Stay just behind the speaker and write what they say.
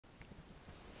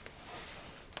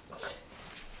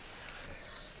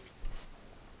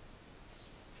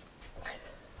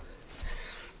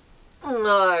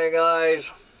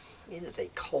guys. It is a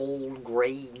cold,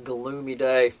 gray, gloomy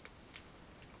day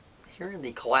here in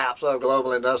the collapse of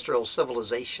global industrial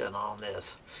civilization on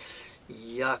this.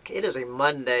 Yuck. It is a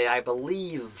Monday, I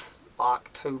believe,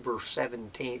 October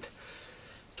 17th,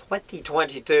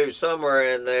 2022,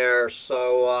 somewhere in there.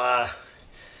 So, I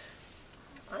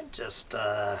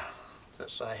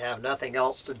have nothing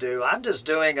else to do. I'm just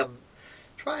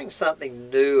trying something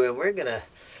new, and we're going to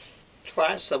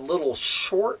try some little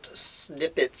short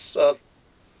snippets of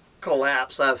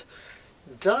collapse. I've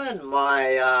done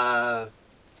my,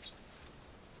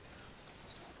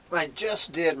 I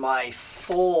just did my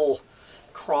full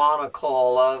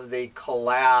chronicle of the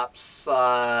collapse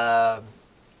about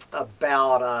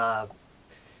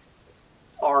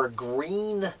our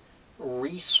green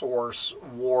resource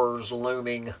wars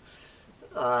looming.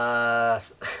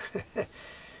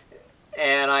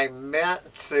 And I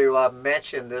meant to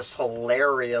mention this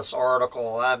hilarious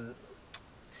article.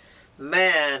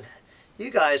 Man,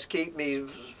 you guys keep me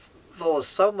full of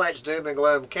so much doom and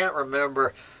gloom. Can't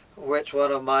remember which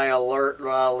one of my alert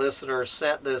listeners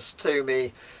sent this to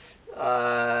me.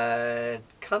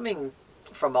 Coming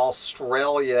from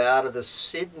Australia, out of the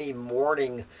Sydney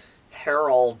Moring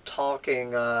Herald,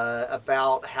 talking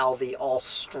about how the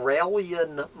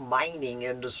Australian mining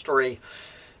industry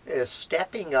is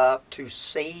stepping up to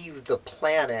save the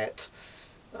planet.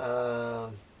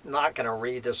 Not going to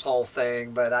read this whole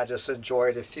thing, but I just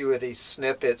enjoyed a few of these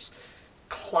snippets.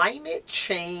 Climate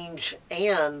change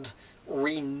and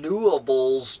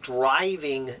renewables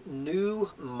driving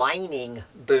new mining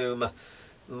boom,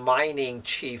 mining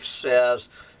chief says.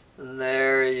 And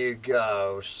there you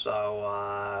go.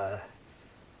 So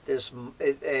this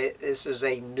is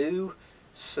a new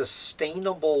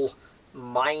sustainable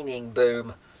mining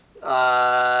boom,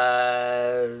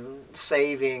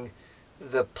 saving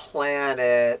the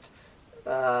planet.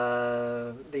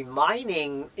 The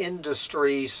mining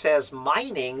industry says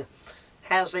mining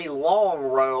has a long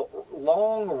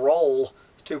role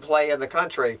to play in the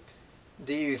country.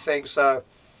 Do you think so?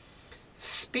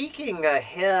 Speaking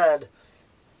ahead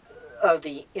of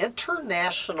the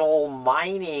International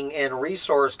Mining and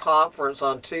Resource Conference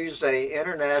on Tuesday,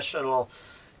 International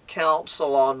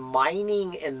Council on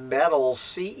Mining and Metals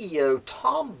CEO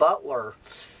Tom Butler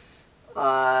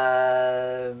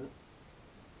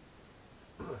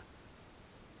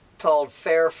told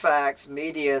Fairfax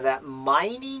Media that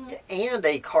mining and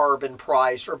a carbon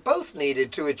price are both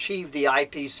needed to achieve the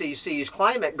IPCC's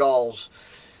climate goals.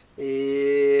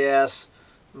 Yes,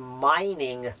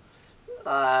 mining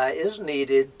is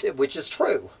needed, which is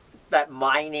true. That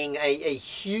mining, a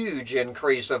huge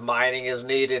increase of mining is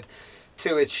needed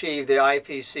to achieve the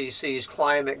IPCC's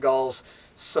climate goals,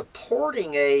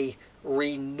 supporting a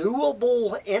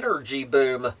renewable energy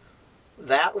boom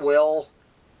that will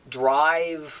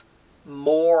drive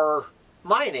more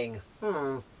mining.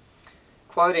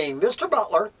 Quoting Mr.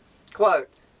 Butler, quote,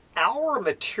 "Our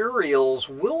materials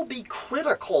will be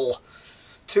critical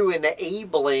to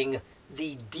enabling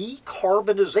the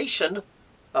decarbonization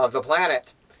of the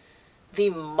planet. The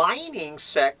mining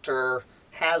sector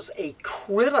has a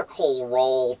critical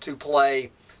role to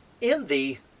play in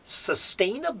the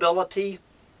sustainability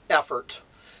effort."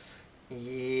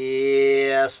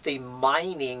 Yes, the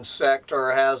mining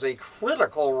sector has a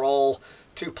critical role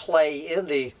to play in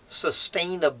the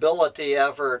sustainability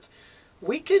effort.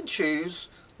 We can choose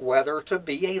whether to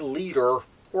be a leader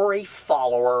or a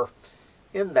follower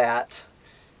in that.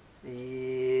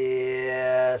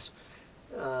 Yes.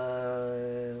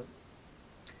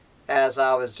 As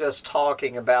I was just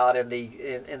talking about in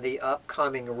the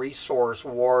upcoming resource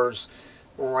wars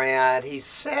rant, he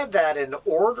said that in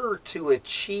order to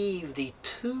achieve the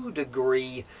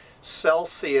 2-degree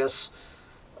Celsius,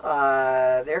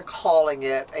 they're calling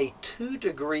it a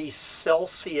 2-degree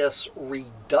Celsius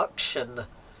reduction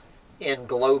in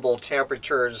global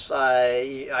temperatures.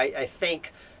 I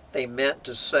think they meant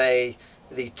to say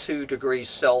the 2-degree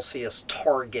Celsius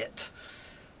target.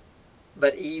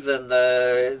 But even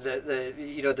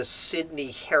the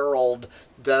Sydney Herald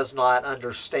does not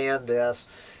understand this.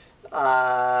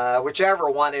 Whichever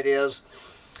one it is,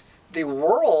 the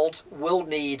world will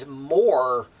need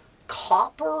more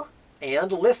copper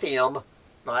and lithium,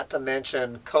 not to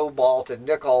mention cobalt and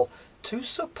nickel, to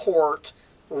support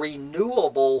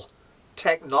renewable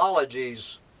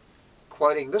technologies.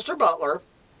 Quoting Mr. Butler,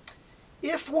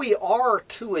 "If we are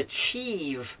to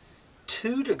achieve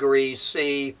 2 degrees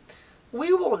C,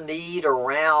 we will need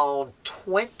around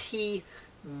 20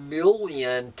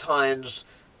 million tons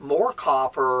more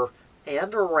copper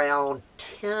and around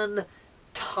 10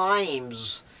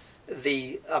 times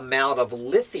the amount of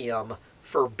lithium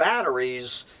for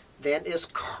batteries than is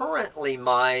currently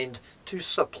mined to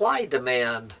supply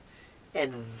demand.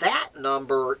 And that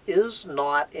number is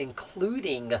not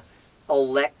including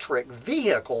electric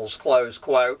vehicles, close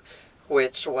quote,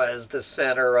 which was the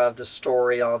center of the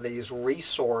story on these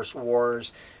resource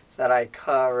wars that I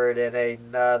covered in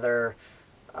another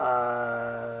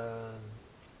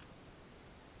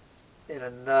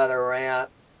rant.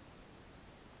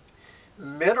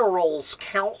 Minerals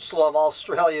Council of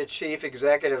Australia Chief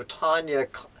Executive Tanya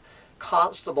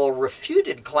Constable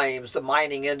refuted claims the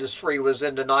mining industry was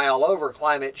in denial over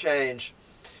climate change.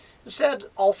 It said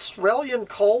Australian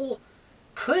coal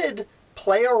could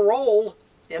play a role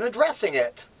in addressing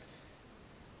it.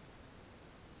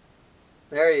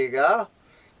 There you go.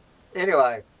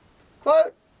 Anyway,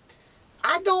 quote,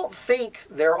 I don't think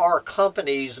there are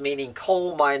companies, meaning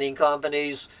coal mining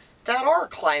companies, that are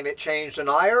climate change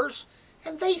deniers,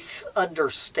 and they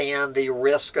understand the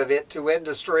risk of it to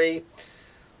industry.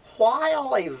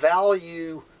 While a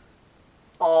value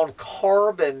on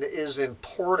carbon is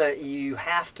important, you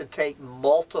have to take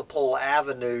multiple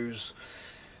avenues,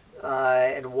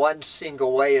 and one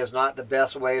single way is not the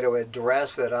best way to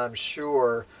address it, I'm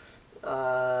sure.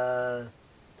 Her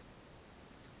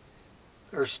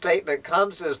statement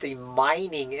comes as the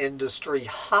mining industry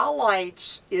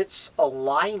highlights its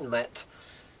alignment.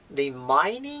 The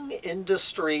mining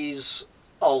industry's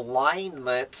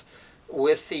alignment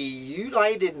with the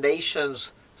United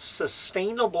Nations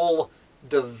Sustainable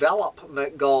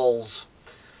Development Goals,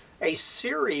 a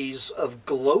series of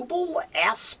global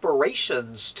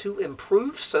aspirations to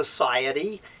improve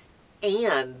society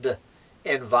and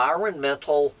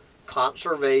environmental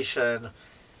conservation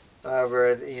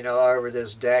over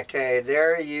this decade.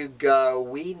 There you go.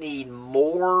 We need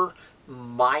more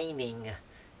mining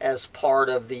as part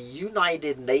of the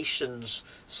United Nations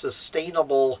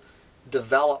Sustainable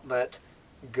Development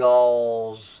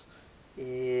Goals.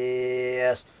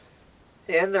 Yes.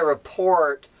 In the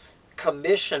report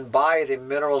commissioned by the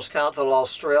Minerals Council of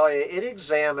Australia, it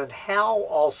examined how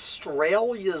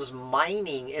Australia's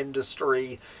mining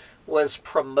industry was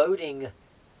promoting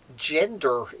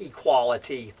gender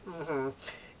equality,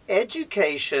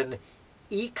 education,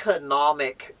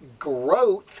 economic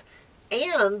growth,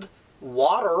 and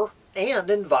water and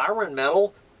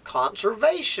environmental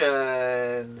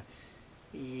conservation.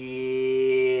 Yes.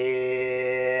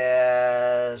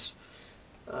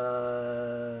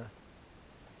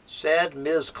 Said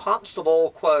Ms.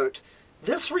 Constable, quote,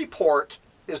 this report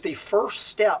is the first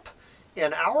step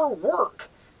in our work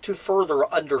to further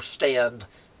understand,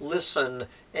 listen,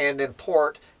 and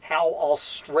import how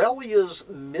Australia's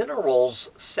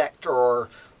minerals sector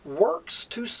works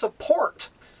to support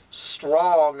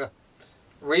strong,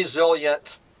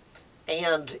 resilient,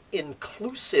 and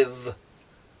inclusive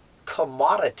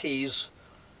commodities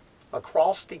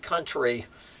across the country.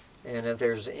 And if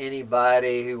there's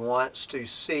anybody who wants to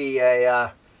see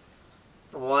a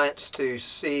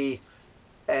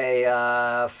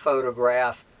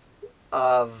photograph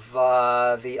of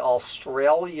the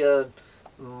Australian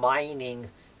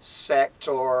mining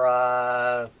sector,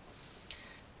 I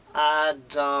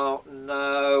don't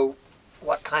know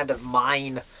what kind of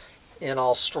mine in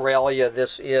Australia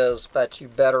this is, but you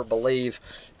better believe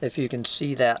if you can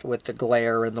see that with the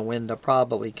glare in the window.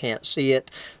 Probably can't see it,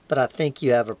 but I think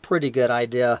you have a pretty good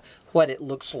idea what it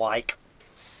looks like.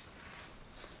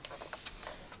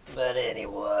 But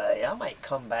anyway, I might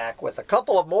come back with a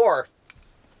couple of more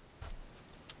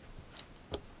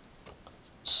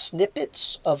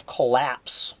snippets of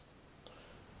collapse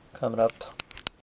coming up